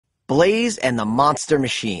Blaze and the Monster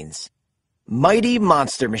Machines. Mighty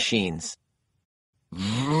Monster Machines.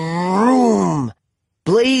 Vroom!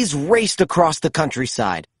 Blaze raced across the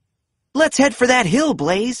countryside. "Let's head for that hill,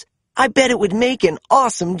 Blaze. I bet it would make an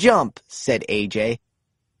awesome jump," said AJ.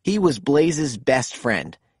 He was Blaze's best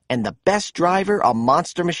friend, and the best driver a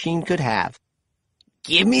monster machine could have.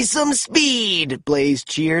 "Give me some speed," Blaze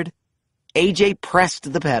cheered. AJ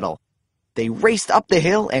pressed the pedal. They raced up the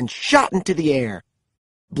hill and shot into the air.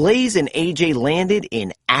 Blaze and AJ landed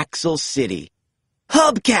in Axle City.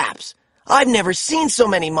 "Hubcaps! I've never seen so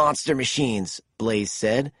many monster machines," Blaze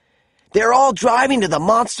said. "They're all driving to the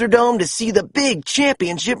Monster Dome to see the big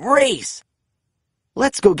championship race."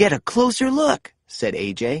 "Let's go get a closer look," said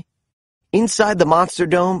AJ. Inside the Monster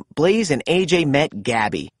Dome, Blaze and AJ met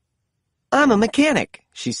Gabby. "I'm a mechanic,"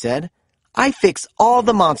 she said. "I fix all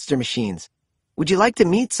the monster machines. Would you like to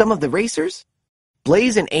meet some of the racers?"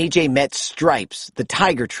 Blaze and AJ met Stripes, the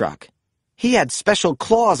tiger truck. He had special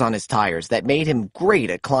claws on his tires that made him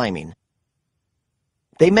great at climbing.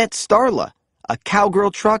 They met Starla, a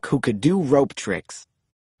cowgirl truck who could do rope tricks.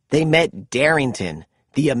 They met Darrington,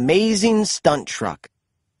 the amazing stunt truck.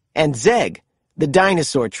 And Zeg, the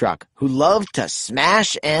dinosaur truck, who loved to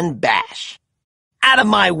smash and bash. "Out of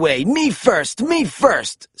my way! Me first! Me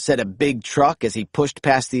first!" said a big truck as he pushed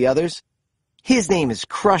past the others. "His name is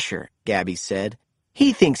Crusher," Gabby said.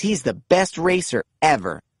 "He thinks he's the best racer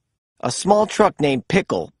ever." A small truck named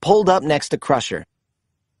Pickle pulled up next to Crusher.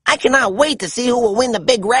 "I cannot wait to see who will win the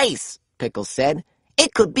big race," Pickle said.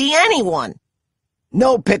 "It could be anyone."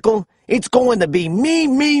 "No, Pickle, it's going to be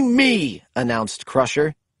me, announced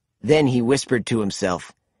Crusher. Then he whispered to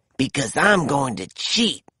himself, "Because I'm going to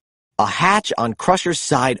cheat." A hatch on Crusher's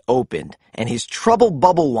side opened, and his trouble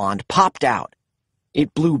bubble wand popped out.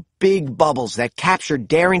 It blew big bubbles that captured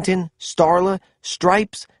Darrington, Starla,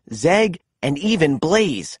 Stripes, Zeg, and even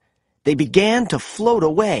Blaze. They began to float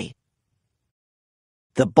away.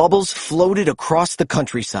 The bubbles floated across the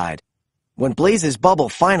countryside. When Blaze's bubble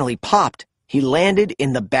finally popped, he landed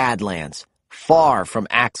in the Badlands, far from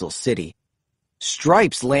Axle City.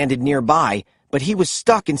 Stripes landed nearby, but he was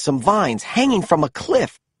stuck in some vines hanging from a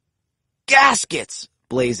cliff. "Gaskets!"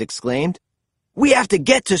 Blaze exclaimed. "We have to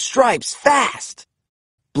get to Stripes fast!"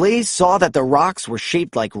 Blaze saw that the rocks were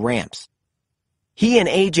shaped like ramps. He and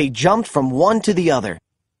AJ jumped from one to the other.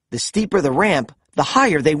 The steeper the ramp, the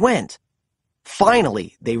higher they went.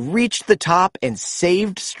 Finally, they reached the top and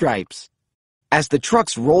saved Stripes. As the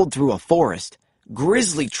trucks rolled through a forest,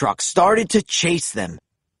 grizzly trucks started to chase them.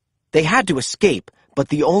 They had to escape, but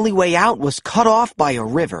the only way out was cut off by a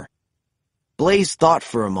river. Blaze thought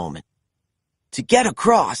for a moment. "To get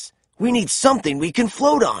across, we need something we can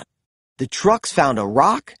float on." The trucks found a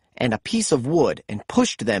rock and a piece of wood and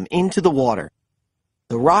pushed them into the water.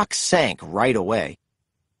 The rock sank right away.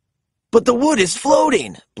 "But the wood is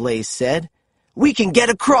floating," Blaze said. "We can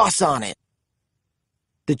get across on it."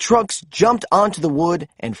 The trucks jumped onto the wood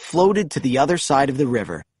and floated to the other side of the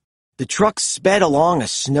river. The trucks sped along a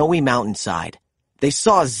snowy mountainside. They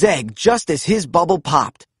saw Zeg just as his bubble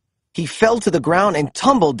popped. He fell to the ground and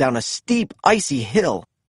tumbled down a steep, icy hill.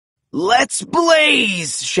 "Let's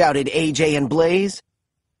blaze!" shouted AJ and Blaze.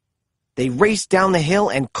 They raced down the hill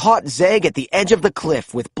and caught Zeg at the edge of the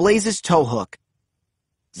cliff with Blaze's tow hook.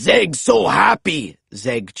 "Zeg's so happy!"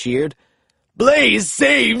 Zeg cheered. "Blaze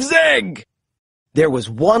save Zeg!" There was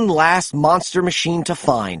one last monster machine to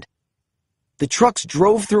find. The trucks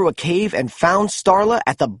drove through a cave and found Starla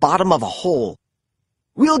at the bottom of a hole.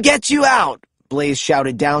 "We'll get you out!" Blaze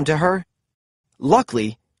shouted down to her.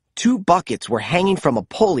 Luckily, 2 buckets were hanging from a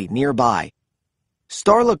pulley nearby.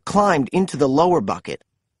 Starla climbed into the lower bucket.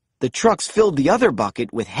 The trucks filled the other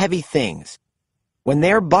bucket with heavy things. When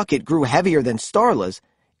their bucket grew heavier than Starla's,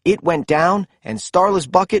 it went down and Starla's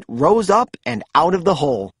bucket rose up and out of the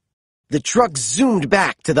hole. The trucks zoomed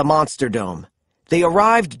back to the Monster Dome. They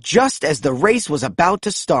arrived just as the race was about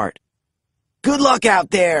to start. "Good luck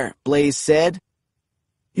out there," Blaze said.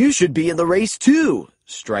 "You should be in the race too,"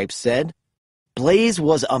 Stripes said. Blaze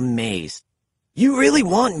was amazed. "You really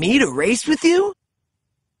want me to race with you?"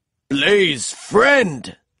 "Blaze,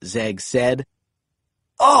 friend," Zeg said.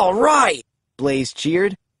 "All right," Blaze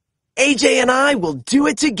cheered. "AJ and I will do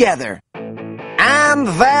it together." "And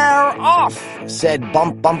they're off," said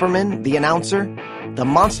Bump Bumperman, the announcer. The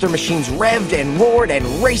monster machines revved and roared and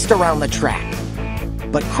raced around the track.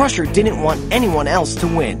 But Crusher didn't want anyone else to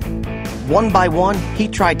win. One by one, he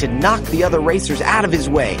tried to knock the other racers out of his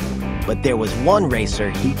way. But there was one racer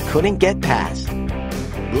he couldn't get past.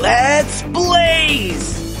 "Let's blaze!"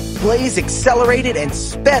 Blaze accelerated and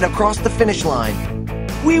sped across the finish line.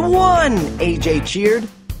 "We won!" AJ cheered.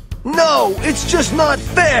 No, it's just not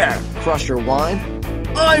fair, Crusher whined.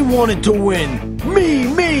 I wanted to win.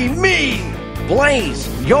 Me! Blaze,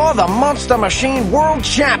 you're the Monster Machine World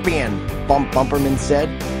Champion, Bump Bumperman said.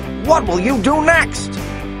 What will you do next?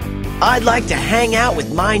 I'd like to hang out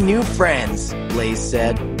with my new friends, Blaze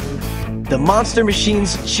said. The Monster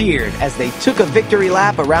Machines cheered as they took a victory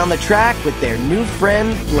lap around the track with their new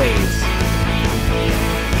friend, Blaze.